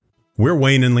We're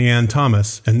Wayne and Leanne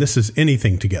Thomas, and this is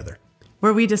Anything Together,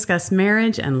 where we discuss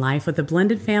marriage and life with a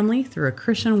blended family through a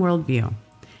Christian worldview.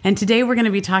 And today we're going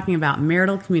to be talking about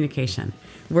marital communication,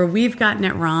 where we've gotten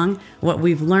it wrong, what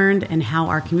we've learned, and how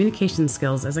our communication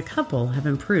skills as a couple have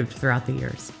improved throughout the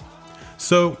years.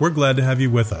 So we're glad to have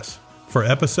you with us for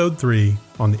episode 3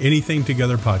 on the Anything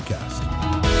Together podcast.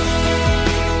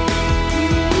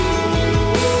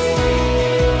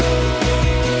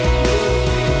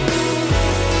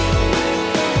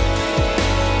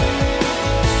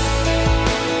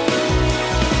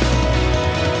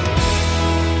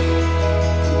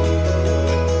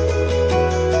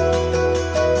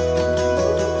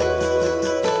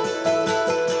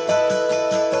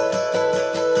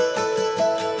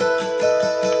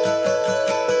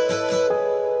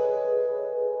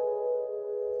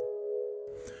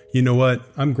 You know what?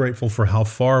 I'm grateful for how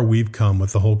far we've come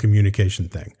with the whole communication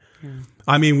thing. Yeah.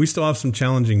 I mean, we still have some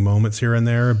challenging moments here and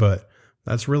there, but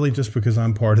that's really just because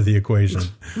I'm part of the equation.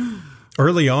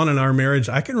 Early on in our marriage,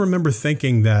 I can remember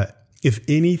thinking that if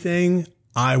anything,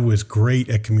 I was great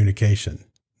at communication.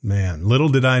 Man, little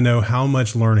did I know how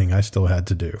much learning I still had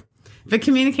to do. But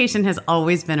communication has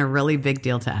always been a really big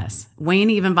deal to us. Wayne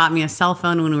even bought me a cell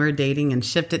phone when we were dating and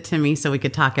shipped it to me so we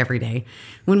could talk every day.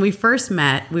 When we first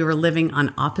met, we were living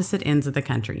on opposite ends of the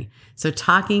country. So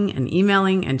talking and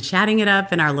emailing and chatting it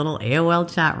up in our little AOL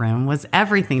chat room was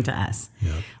everything to us.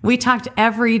 Yep. We talked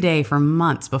every day for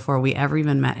months before we ever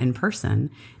even met in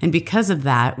person. And because of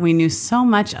that, we knew so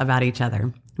much about each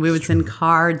other. We would send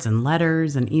cards and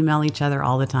letters and email each other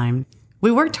all the time.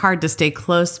 We worked hard to stay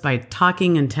close by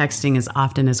talking and texting as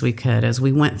often as we could as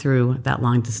we went through that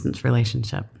long-distance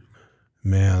relationship.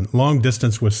 Man, long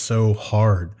distance was so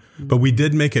hard, but we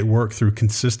did make it work through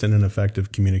consistent and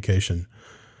effective communication.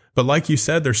 But like you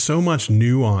said, there's so much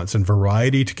nuance and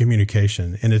variety to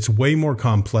communication, and it's way more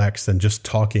complex than just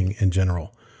talking in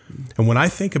general. And when I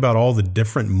think about all the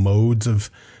different modes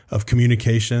of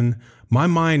communication, my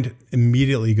mind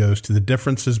immediately goes to the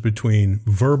differences between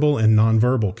verbal and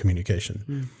nonverbal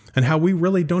communication and how we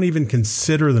really don't even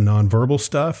consider the nonverbal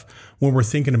stuff when we're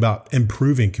thinking about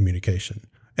improving communication.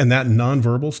 And that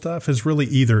nonverbal stuff has really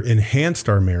either enhanced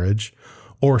our marriage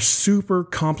or super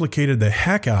complicated the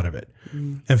heck out of it.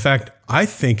 In fact, I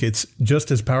think it's just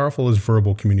as powerful as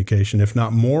verbal communication, if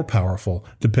not more powerful,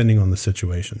 depending on the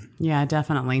situation. Yeah,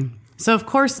 definitely. So, of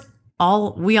course,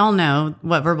 we all know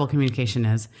what verbal communication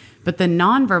is, but the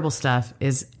nonverbal stuff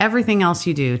is everything else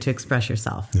you do to express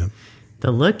yourself. Yep. The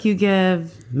look you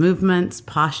give, movements,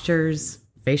 postures,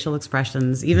 facial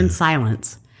expressions, even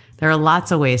silence. There are lots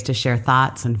of ways to share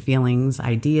thoughts and feelings,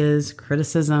 ideas,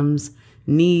 criticisms,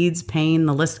 needs, pain,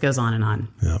 the list goes on and on.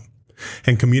 Yeah.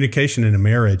 And communication in a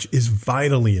marriage is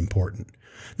vitally important.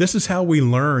 This is how we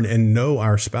learn and know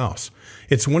our spouse.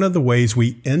 It's one of the ways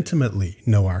we intimately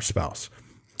know our spouse.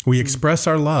 We express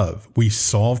our love, we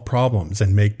solve problems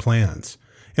and make plans,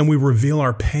 and we reveal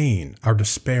our pain, our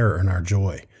despair, and our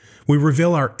joy. We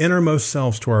reveal our innermost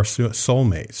selves to our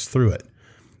soulmates through it.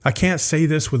 I can't say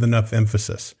this with enough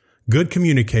emphasis. Good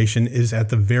communication is at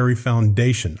the very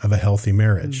foundation of a healthy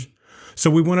marriage. So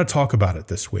we want to talk about it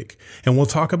this week, and we'll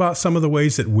talk about some of the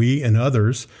ways that we and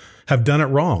others have done it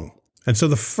wrong. And so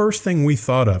the first thing we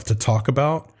thought of to talk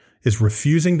about is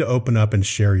refusing to open up and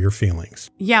share your feelings.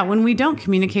 Yeah, when we don't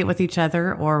communicate with each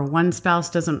other or one spouse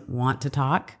doesn't want to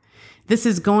talk, this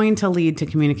is going to lead to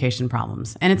communication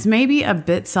problems. And it's maybe a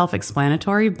bit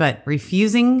self-explanatory, but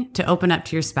refusing to open up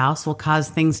to your spouse will cause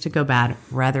things to go bad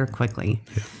rather quickly.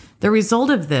 Yeah. The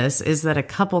result of this is that a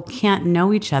couple can't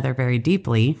know each other very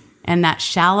deeply, and that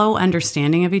shallow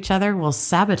understanding of each other will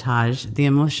sabotage the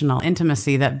emotional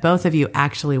intimacy that both of you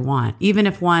actually want, even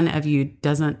if one of you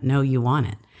doesn't know you want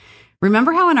it.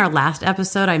 Remember how in our last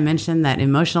episode I mentioned that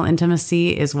emotional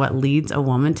intimacy is what leads a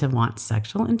woman to want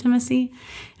sexual intimacy?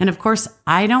 And of course,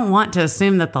 I don't want to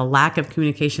assume that the lack of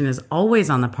communication is always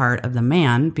on the part of the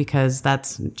man, because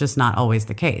that's just not always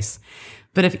the case.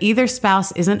 But if either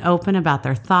spouse isn't open about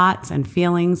their thoughts and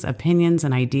feelings, opinions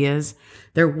and ideas,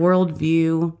 their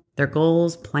worldview, their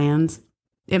goals, plans,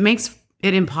 it makes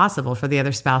it impossible for the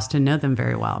other spouse to know them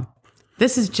very well.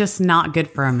 This is just not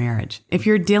good for a marriage. If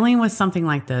you're dealing with something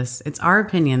like this, it's our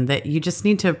opinion that you just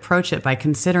need to approach it by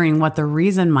considering what the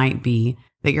reason might be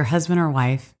that your husband or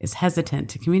wife is hesitant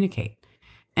to communicate.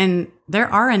 And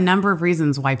there are a number of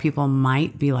reasons why people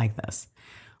might be like this.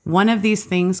 One of these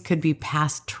things could be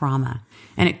past trauma,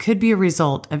 and it could be a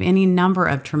result of any number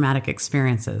of traumatic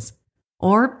experiences.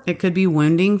 Or it could be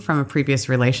wounding from a previous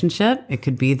relationship. It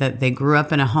could be that they grew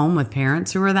up in a home with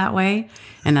parents who were that way,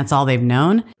 and that's all they've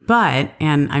known. But,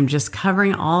 and I'm just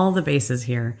covering all the bases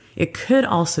here, it could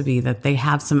also be that they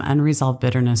have some unresolved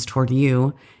bitterness toward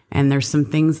you, and there's some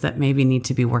things that maybe need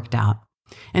to be worked out.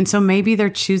 And so maybe they're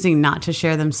choosing not to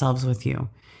share themselves with you.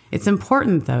 It's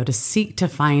important, though, to seek to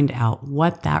find out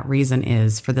what that reason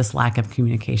is for this lack of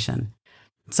communication.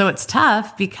 So it's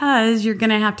tough because you're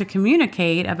going to have to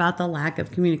communicate about the lack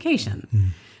of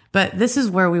communication. But this is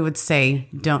where we would say,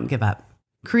 don't give up.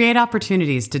 Create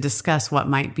opportunities to discuss what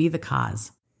might be the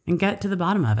cause and get to the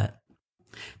bottom of it.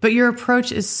 But your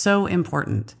approach is so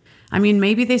important. I mean,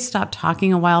 maybe they stopped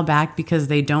talking a while back because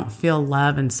they don't feel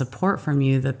love and support from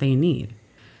you that they need.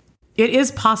 It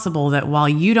is possible that while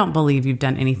you don't believe you've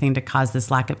done anything to cause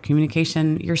this lack of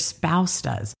communication, your spouse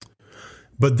does.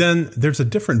 But then there's a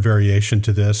different variation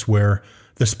to this where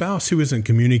the spouse who isn't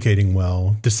communicating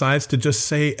well decides to just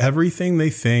say everything they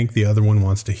think the other one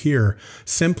wants to hear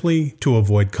simply to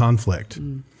avoid conflict.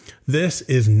 This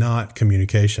is not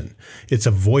communication. It's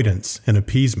avoidance and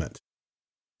appeasement.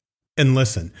 And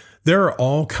listen, there are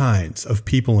all kinds of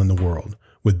people in the world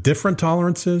with different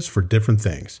tolerances for different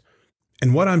things.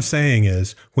 And what I'm saying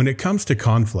is, when it comes to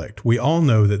conflict, we all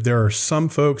know that there are some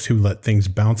folks who let things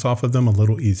bounce off of them a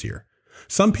little easier.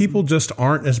 Some people just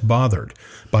aren't as bothered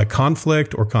by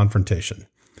conflict or confrontation.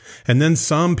 And then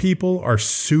some people are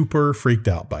super freaked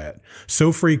out by it.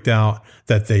 So freaked out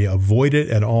that they avoid it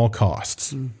at all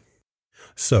costs.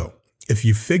 So if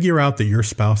you figure out that your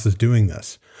spouse is doing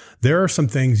this, there are some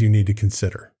things you need to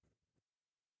consider.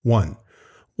 1,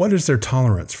 what is their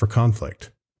tolerance for conflict?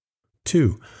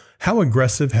 2, how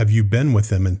aggressive have you been with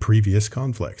them in previous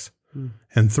conflicts?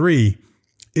 And 3,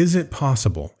 is it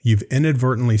possible you've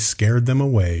inadvertently scared them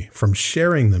away from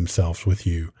sharing themselves with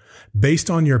you based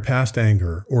on your past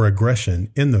anger or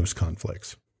aggression in those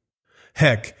conflicts?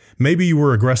 Heck, maybe you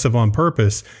were aggressive on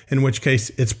purpose, in which case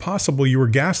it's possible you were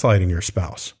gaslighting your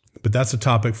spouse. But that's a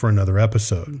topic for another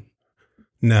episode.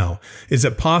 Now, is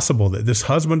it possible that this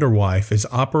husband or wife is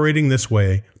operating this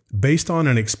way based on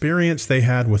an experience they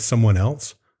had with someone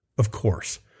else? Of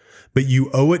course. But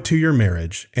you owe it to your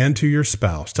marriage and to your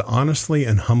spouse to honestly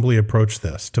and humbly approach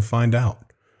this to find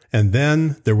out. And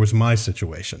then there was my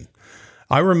situation.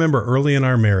 I remember early in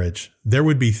our marriage, there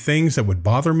would be things that would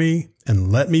bother me,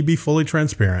 and let me be fully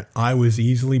transparent, I was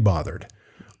easily bothered.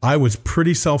 I was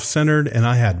pretty self-centered and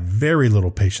I had very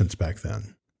little patience back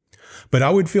then. But I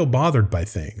would feel bothered by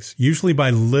things, usually by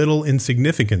little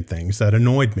insignificant things that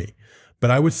annoyed me. But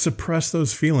I would suppress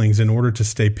those feelings in order to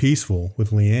stay peaceful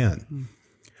with Leanne.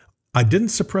 I didn't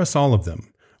suppress all of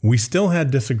them. We still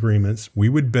had disagreements. We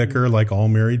would bicker like all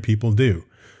married people do.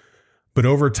 But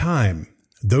over time,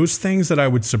 those things that I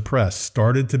would suppress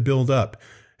started to build up.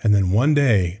 And then one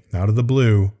day, out of the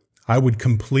blue, I would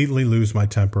completely lose my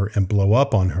temper and blow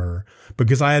up on her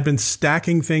because I had been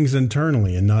stacking things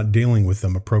internally and not dealing with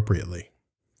them appropriately.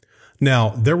 Now,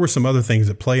 there were some other things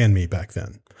at play in me back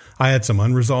then. I had some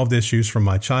unresolved issues from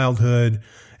my childhood,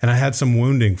 and I had some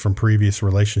wounding from previous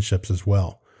relationships as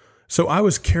well. So I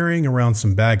was carrying around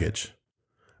some baggage.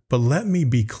 But let me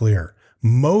be clear,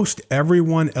 most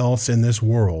everyone else in this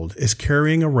world is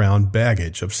carrying around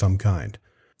baggage of some kind.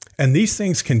 And these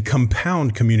things can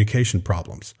compound communication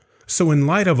problems. So in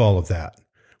light of all of that,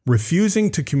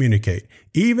 refusing to communicate,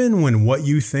 even when what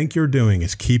you think you're doing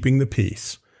is keeping the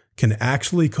peace, can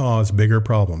actually cause bigger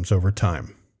problems over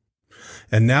time.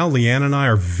 And now Leanne and I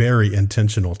are very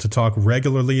intentional to talk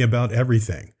regularly about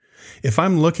everything. If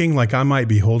I'm looking like I might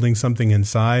be holding something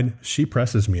inside, she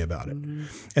presses me about it.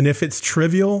 And if it's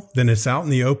trivial, then it's out in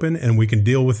the open and we can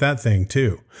deal with that thing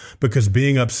too. Because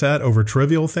being upset over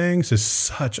trivial things is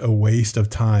such a waste of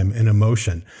time and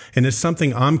emotion. And it's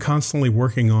something I'm constantly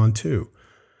working on too.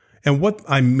 And what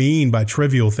I mean by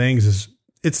trivial things is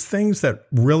it's things that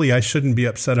really I shouldn't be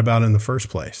upset about in the first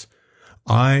place.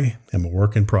 I am a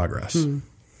work in progress.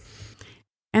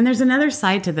 And there's another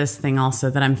side to this thing also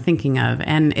that I'm thinking of,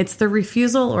 and it's the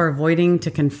refusal or avoiding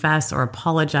to confess or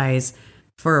apologize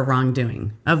for a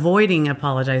wrongdoing, avoiding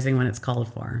apologizing when it's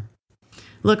called for.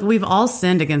 Look, we've all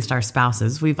sinned against our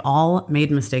spouses. We've all made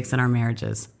mistakes in our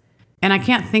marriages. And I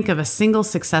can't think of a single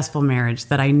successful marriage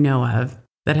that I know of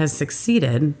that has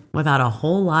succeeded without a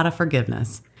whole lot of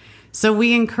forgiveness. So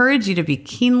we encourage you to be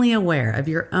keenly aware of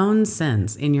your own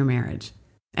sins in your marriage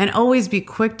and always be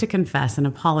quick to confess and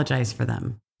apologize for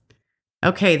them.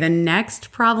 Okay, the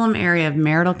next problem area of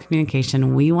marital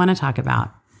communication we want to talk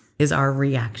about is our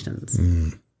reactions.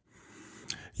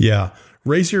 Yeah,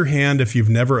 raise your hand if you've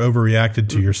never overreacted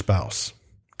to your spouse.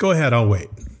 Go ahead, I'll wait.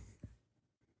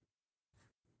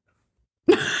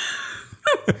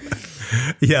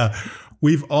 Yeah,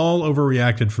 we've all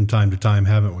overreacted from time to time,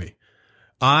 haven't we?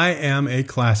 I am a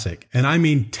classic, and I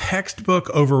mean textbook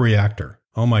overreactor.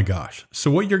 Oh my gosh. So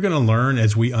what you're going to learn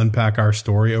as we unpack our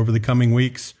story over the coming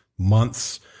weeks,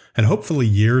 months, and hopefully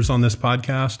years on this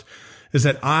podcast is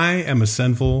that I am a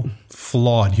sinful,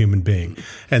 flawed human being.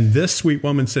 And this sweet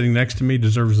woman sitting next to me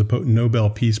deserves a Nobel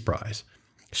Peace Prize.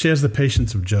 She has the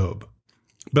patience of Job.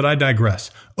 But I digress.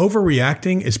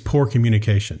 Overreacting is poor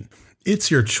communication.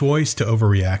 It's your choice to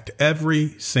overreact every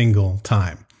single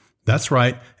time. That's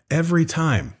right, every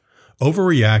time.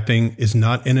 Overreacting is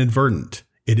not inadvertent.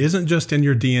 It isn't just in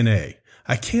your DNA.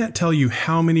 I can't tell you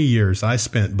how many years I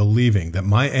spent believing that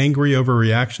my angry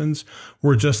overreactions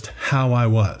were just how I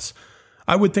was.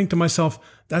 I would think to myself,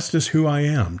 that's just who I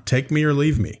am. Take me or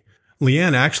leave me.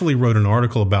 Leanne actually wrote an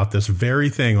article about this very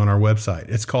thing on our website.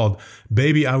 It's called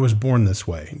Baby, I Was Born This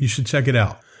Way. You should check it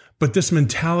out. But this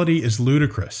mentality is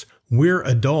ludicrous. We're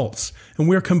adults, and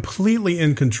we're completely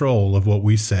in control of what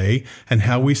we say and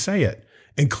how we say it,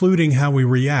 including how we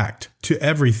react to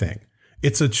everything.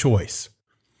 It's a choice.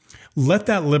 Let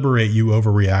that liberate you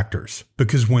overreactors,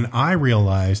 because when I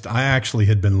realized I actually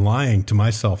had been lying to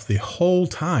myself the whole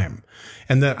time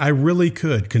and that I really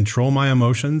could control my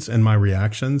emotions and my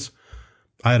reactions,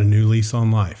 I had a new lease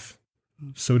on life.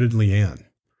 So did Leanne.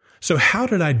 So how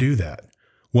did I do that?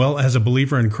 Well, as a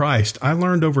believer in Christ, I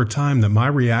learned over time that my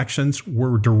reactions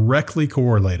were directly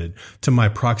correlated to my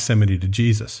proximity to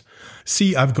Jesus.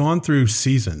 See, I've gone through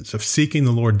seasons of seeking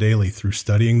the Lord daily through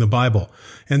studying the Bible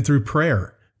and through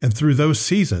prayer. And through those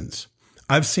seasons,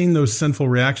 I've seen those sinful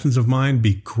reactions of mine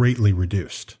be greatly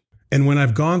reduced. And when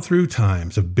I've gone through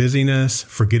times of busyness,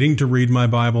 forgetting to read my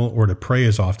Bible or to pray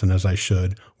as often as I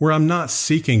should, where I'm not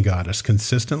seeking God as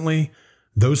consistently,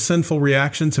 those sinful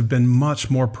reactions have been much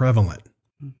more prevalent.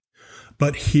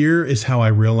 But here is how I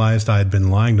realized I had been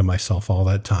lying to myself all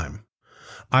that time.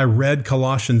 I read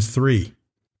Colossians 3.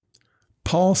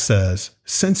 Paul says,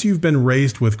 since you've been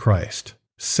raised with Christ,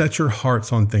 set your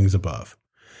hearts on things above.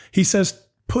 He says,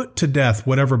 put to death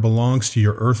whatever belongs to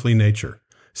your earthly nature,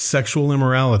 sexual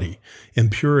immorality,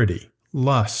 impurity,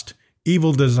 lust,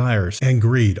 evil desires, and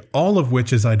greed, all of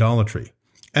which is idolatry.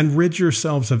 And rid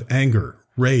yourselves of anger,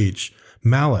 rage,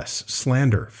 malice,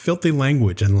 slander, filthy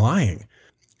language, and lying.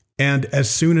 And as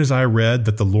soon as I read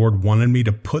that the Lord wanted me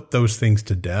to put those things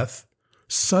to death,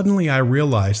 suddenly I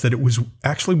realized that it was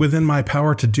actually within my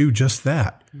power to do just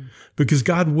that, because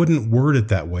God wouldn't word it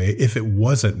that way if it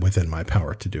wasn't within my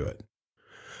power to do it.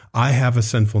 I have a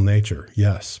sinful nature,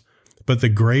 yes, but the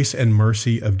grace and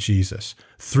mercy of Jesus,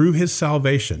 through his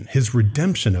salvation, his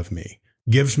redemption of me,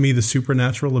 gives me the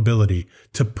supernatural ability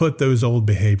to put those old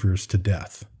behaviors to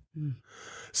death.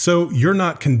 So you're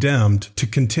not condemned to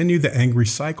continue the angry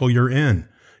cycle you're in.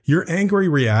 Your angry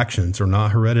reactions are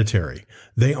not hereditary.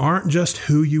 They aren't just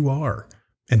who you are.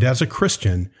 And as a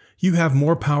Christian, you have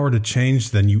more power to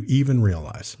change than you even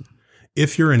realize.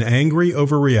 If you're an angry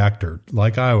overreactor,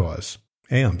 like I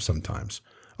am sometimes,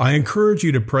 I encourage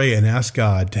you to pray and ask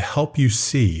God to help you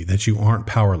see that you aren't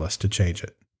powerless to change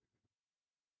it.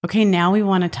 Okay, now we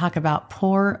want to talk about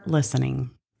poor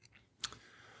listening.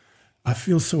 I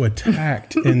feel so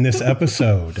attacked in this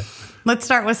episode. Let's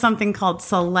start with something called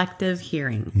selective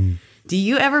hearing. Do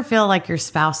you ever feel like your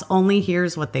spouse only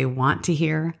hears what they want to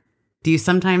hear? Do you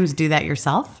sometimes do that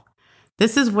yourself?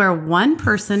 This is where one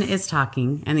person is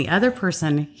talking and the other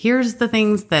person hears the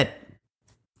things that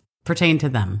pertain to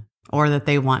them or that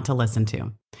they want to listen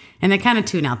to, and they kind of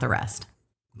tune out the rest.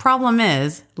 Problem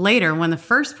is, later when the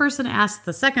first person asks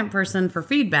the second person for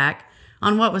feedback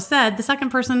on what was said, the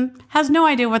second person has no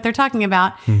idea what they're talking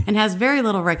about and has very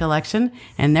little recollection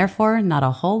and therefore not a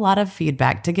whole lot of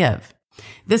feedback to give.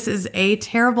 This is a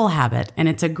terrible habit, and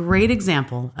it's a great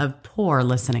example of poor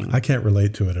listening. I can't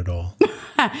relate to it at all.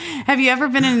 Have you ever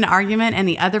been in an argument and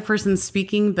the other person's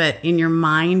speaking, but in your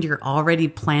mind, you're already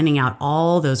planning out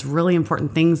all those really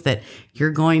important things that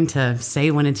you're going to say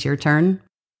when it's your turn?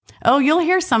 Oh, you'll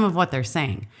hear some of what they're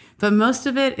saying, but most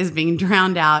of it is being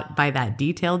drowned out by that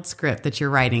detailed script that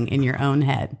you're writing in your own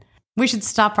head. We should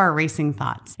stop our racing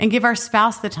thoughts and give our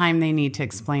spouse the time they need to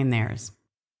explain theirs.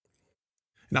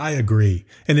 And I agree.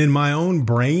 And in my own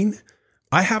brain,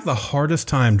 I have the hardest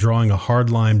time drawing a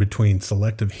hard line between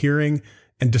selective hearing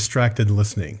and distracted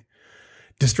listening.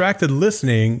 Distracted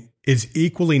listening is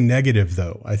equally negative,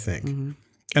 though, I think.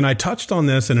 And I touched on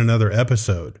this in another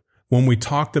episode when we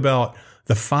talked about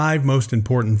the 5 most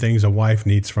important things a wife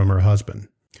needs from her husband.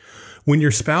 When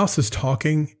your spouse is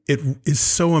talking, it is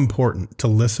so important to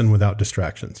listen without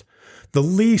distractions. The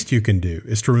least you can do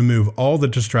is to remove all the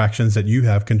distractions that you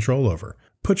have control over.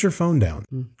 Put your phone down,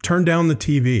 turn down the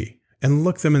TV, and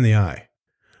look them in the eye.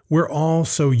 We're all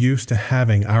so used to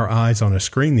having our eyes on a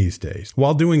screen these days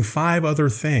while doing 5 other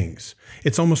things.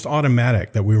 It's almost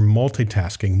automatic that we're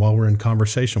multitasking while we're in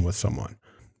conversation with someone.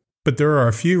 But there are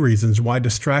a few reasons why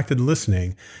distracted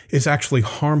listening is actually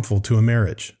harmful to a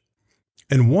marriage.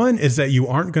 And one is that you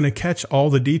aren't going to catch all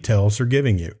the details they're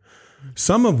giving you.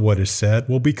 Some of what is said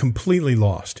will be completely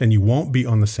lost and you won't be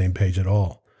on the same page at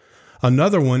all.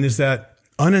 Another one is that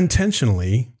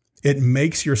unintentionally, it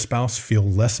makes your spouse feel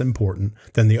less important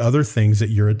than the other things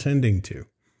that you're attending to.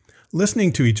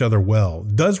 Listening to each other well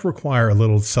does require a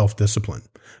little self-discipline,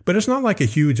 but it's not like a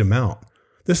huge amount.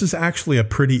 This is actually a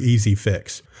pretty easy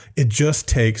fix. It just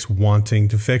takes wanting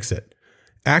to fix it.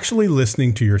 Actually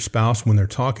listening to your spouse when they're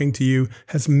talking to you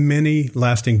has many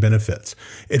lasting benefits.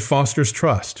 It fosters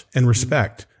trust and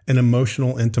respect and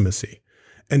emotional intimacy,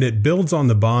 and it builds on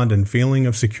the bond and feeling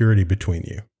of security between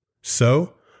you.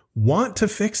 So, want to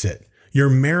fix it. Your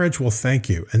marriage will thank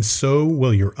you, and so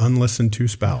will your unlistened to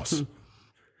spouse.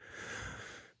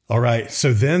 All right,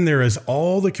 so then there is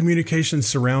all the communication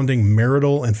surrounding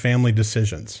marital and family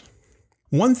decisions.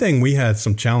 One thing we had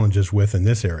some challenges with in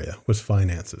this area was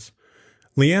finances.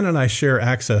 Leanne and I share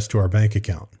access to our bank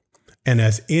account, and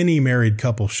as any married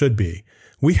couple should be,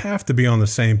 we have to be on the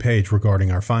same page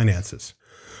regarding our finances.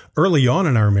 Early on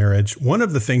in our marriage, one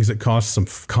of the things that caused some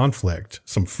conflict,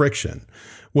 some friction,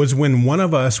 was when one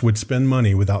of us would spend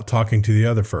money without talking to the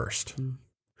other first.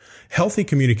 Healthy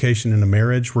communication in a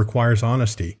marriage requires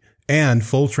honesty and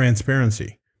full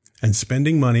transparency, and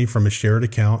spending money from a shared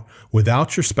account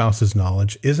without your spouse's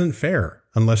knowledge isn't fair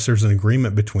unless there's an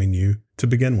agreement between you to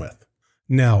begin with.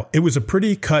 Now, it was a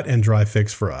pretty cut and dry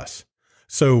fix for us.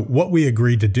 So what we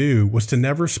agreed to do was to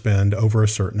never spend over a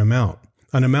certain amount,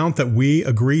 an amount that we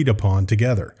agreed upon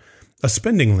together, a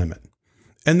spending limit.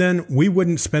 And then we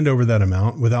wouldn't spend over that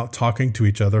amount without talking to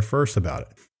each other first about it.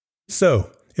 So,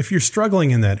 if you're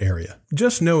struggling in that area,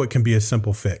 just know it can be a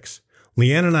simple fix.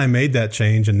 Leanne and I made that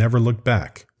change and never looked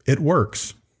back. It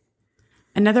works.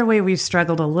 Another way we've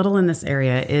struggled a little in this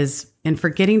area is in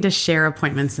forgetting to share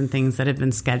appointments and things that have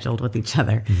been scheduled with each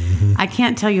other. Mm-hmm. I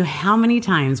can't tell you how many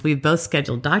times we've both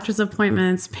scheduled doctor's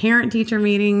appointments, parent-teacher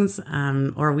meetings,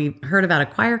 or we heard about a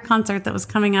choir concert that was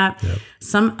coming up,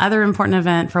 some other important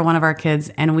event for one of our kids,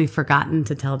 and we've forgotten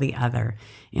to tell the other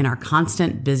in our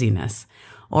constant busyness.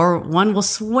 Or one will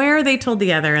swear they told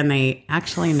the other and they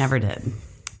actually never did.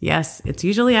 Yes, it's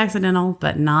usually accidental,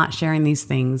 but not sharing these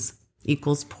things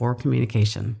equals poor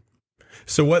communication.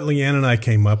 So what Leanne and I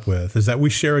came up with is that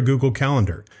we share a Google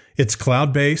Calendar. It's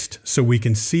cloud-based, so we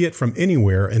can see it from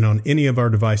anywhere and on any of our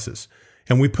devices.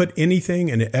 And we put anything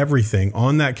and everything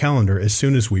on that calendar as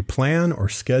soon as we plan or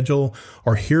schedule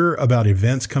or hear about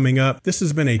events coming up. This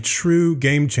has been a true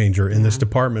game changer in this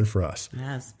department for us.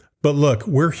 Yes. But look,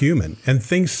 we're human and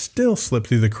things still slip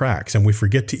through the cracks and we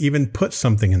forget to even put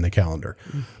something in the calendar.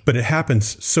 But it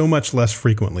happens so much less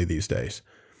frequently these days.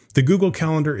 The Google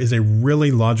Calendar is a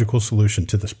really logical solution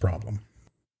to this problem.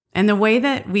 And the way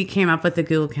that we came up with the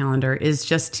Google Calendar is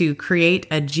just to create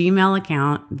a Gmail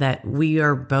account that we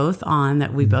are both on,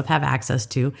 that we both have access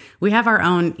to. We have our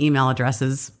own email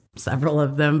addresses, several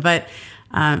of them, but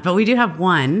we do have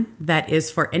one that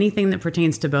is for anything that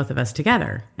pertains to both of us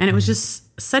together. And it was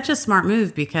just such a smart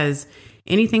move because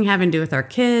anything having to do with our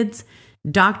kids,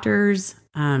 doctors,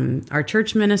 our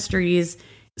church ministries,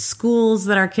 schools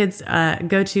that our kids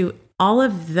go to, all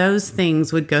of those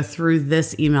things would go through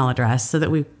this email address so that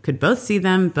we could both see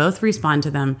them, both respond to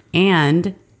them.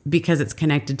 And because it's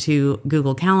connected to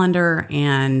Google Calendar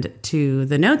and to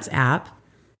the Notes app,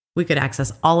 we could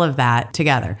access all of that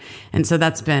together. And so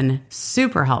that's been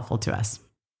super helpful to us.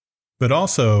 But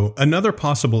also, another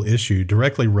possible issue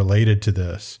directly related to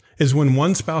this is when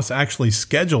one spouse actually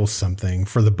schedules something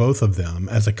for the both of them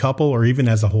as a couple or even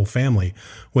as a whole family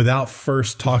without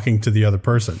first talking to the other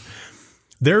person.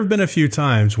 There have been a few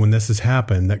times when this has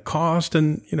happened that caused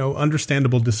an,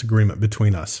 understandable disagreement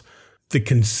between us. The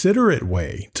considerate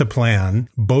way to plan,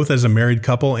 both as a married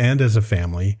couple and as a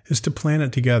family, is to plan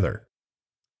it together.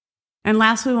 And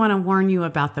last, we want to warn you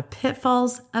about the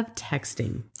pitfalls of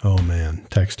texting. Oh man,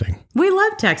 texting. We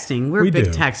love texting. We're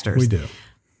big texters. We do.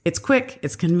 It's quick.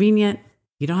 It's convenient.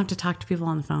 You don't have to talk to people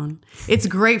on the phone. It's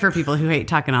great for people who hate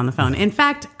talking on the phone. In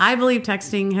fact, I believe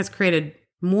texting has created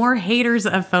more haters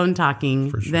of phone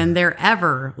talking than there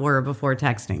ever were before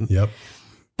texting. Yep.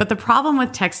 But the problem with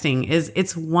texting is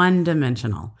it's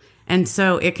one-dimensional. And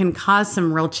so it can cause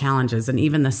some real challenges in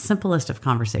even the simplest of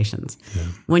conversations. Yeah.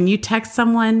 When you text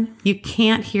someone, you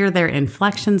can't hear their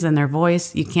inflections in their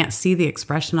voice. You can't see the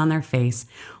expression on their face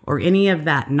or any of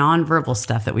that nonverbal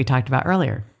stuff that we talked about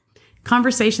earlier.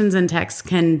 Conversations in text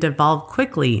can devolve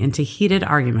quickly into heated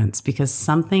arguments because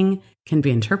something can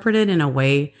be interpreted in a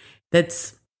way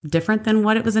that's different than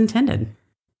what it was intended.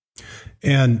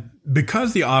 And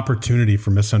because the opportunity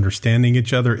for misunderstanding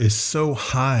each other is so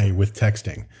high with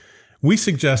texting, we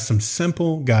suggest some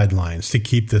simple guidelines to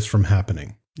keep this from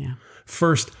happening. Yeah.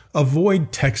 First,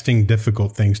 avoid texting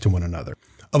difficult things to one another.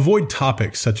 Avoid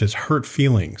topics such as hurt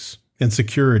feelings,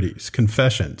 insecurities,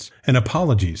 confessions, and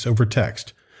apologies over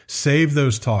text. Save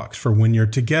those talks for when you're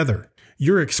together.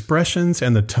 Your expressions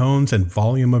and the tones and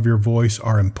volume of your voice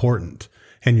are important,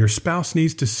 and your spouse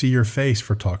needs to see your face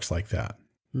for talks like that.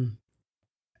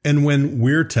 And when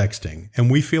we're texting and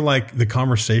we feel like the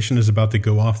conversation is about to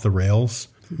go off the rails,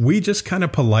 we just kind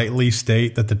of politely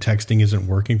state that the texting isn't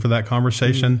working for that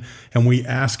conversation, and we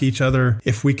ask each other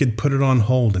if we could put it on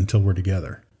hold until we're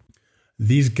together.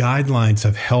 These guidelines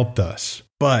have helped us,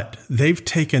 but they've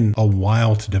taken a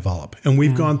while to develop, and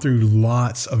we've gone through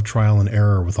lots of trial and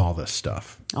error with all this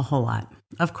stuff. A whole lot.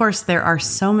 Of course, there are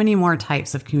so many more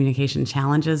types of communication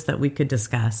challenges that we could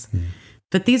discuss,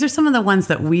 but these are some of the ones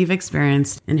that we've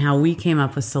experienced and how we came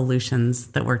up with solutions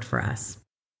that worked for us.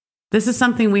 This is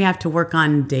something we have to work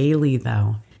on daily,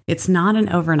 though. It's not an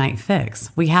overnight fix.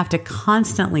 We have to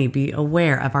constantly be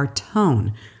aware of our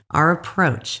tone, our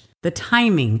approach, the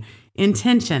timing,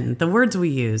 intention, the words we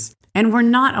use. And we're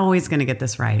not always going to get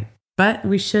this right, but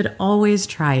we should always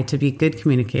try to be good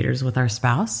communicators with our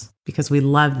spouse because we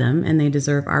love them and they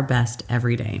deserve our best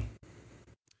every day.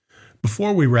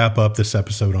 Before we wrap up this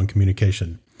episode on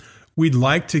communication, we'd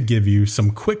like to give you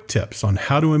some quick tips on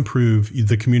how to improve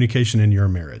the communication in your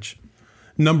marriage.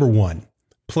 Number 1,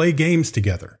 play games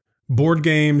together. Board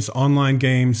games, online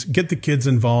games, get the kids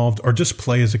involved, or just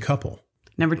play as a couple.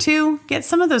 Number 2, get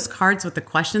some of those cards with the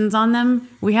questions on them.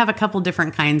 We have a couple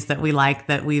different kinds that we like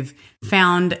that we've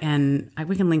found, and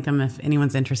we can link them if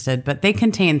anyone's interested, but they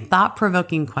contain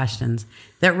thought-provoking questions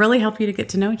that really help you to get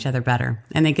to know each other better,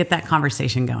 and they get that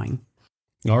conversation going.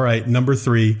 All right, number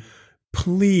 3,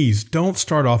 please don't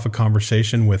start off a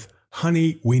conversation with,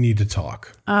 "Honey, we need to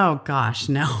talk." Oh gosh,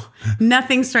 no.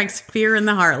 Nothing strikes fear in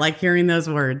the heart like hearing those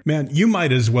words. Man, you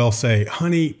might as well say,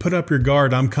 "Honey, put up your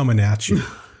guard, I'm coming at you."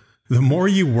 The more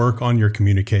you work on your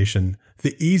communication,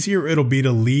 the easier it'll be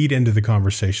to lead into the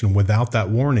conversation without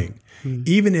that warning,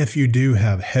 even if you do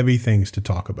have heavy things to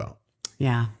talk about.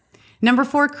 Yeah. Number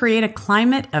 4, create a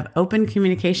climate of open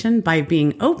communication by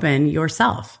being open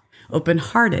yourself,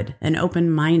 open-hearted and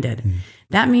open-minded.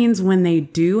 That means when they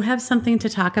do have something to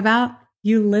talk about,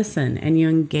 you listen and you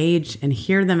engage and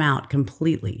hear them out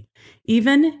completely,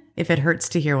 even if it hurts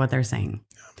to hear what they're saying.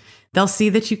 They'll see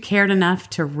that you cared enough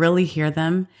to really hear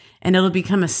them, and it'll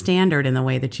become a standard in the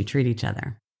way that you treat each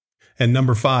other. And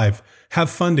number 5, have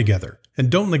fun together and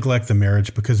don't neglect the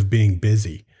marriage because of being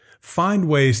busy. Find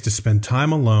ways to spend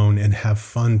time alone and have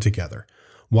fun together.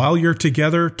 While you're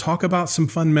together, talk about some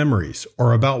fun memories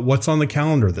or about what's on the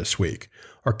calendar this week,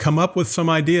 or come up with some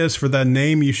ideas for that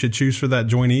name you should choose for that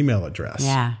joint email address.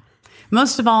 Yeah.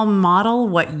 Most of all, model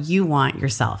what you want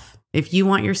yourself. If you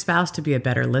want your spouse to be a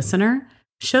better listener,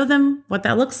 show them what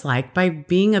that looks like by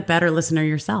being a better listener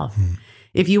yourself.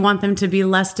 If you want them to be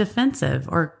less defensive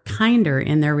or kinder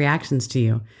in their reactions to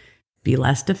you, be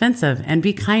less defensive and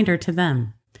be kinder to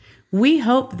them. We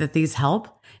hope that these help,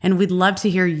 and we'd love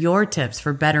to hear your tips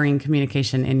for bettering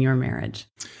communication in your marriage.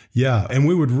 Yeah, and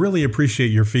we would really appreciate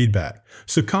your feedback.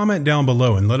 So comment down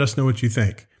below and let us know what you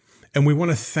think. And we want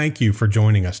to thank you for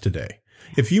joining us today.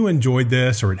 If you enjoyed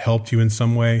this or it helped you in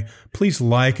some way, please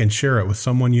like and share it with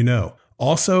someone you know.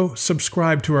 Also,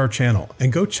 subscribe to our channel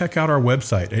and go check out our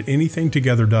website at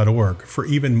anythingtogether.org for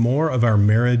even more of our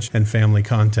marriage and family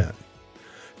content.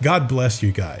 God bless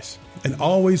you guys. And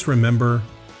always remember,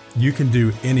 you can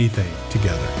do anything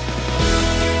together.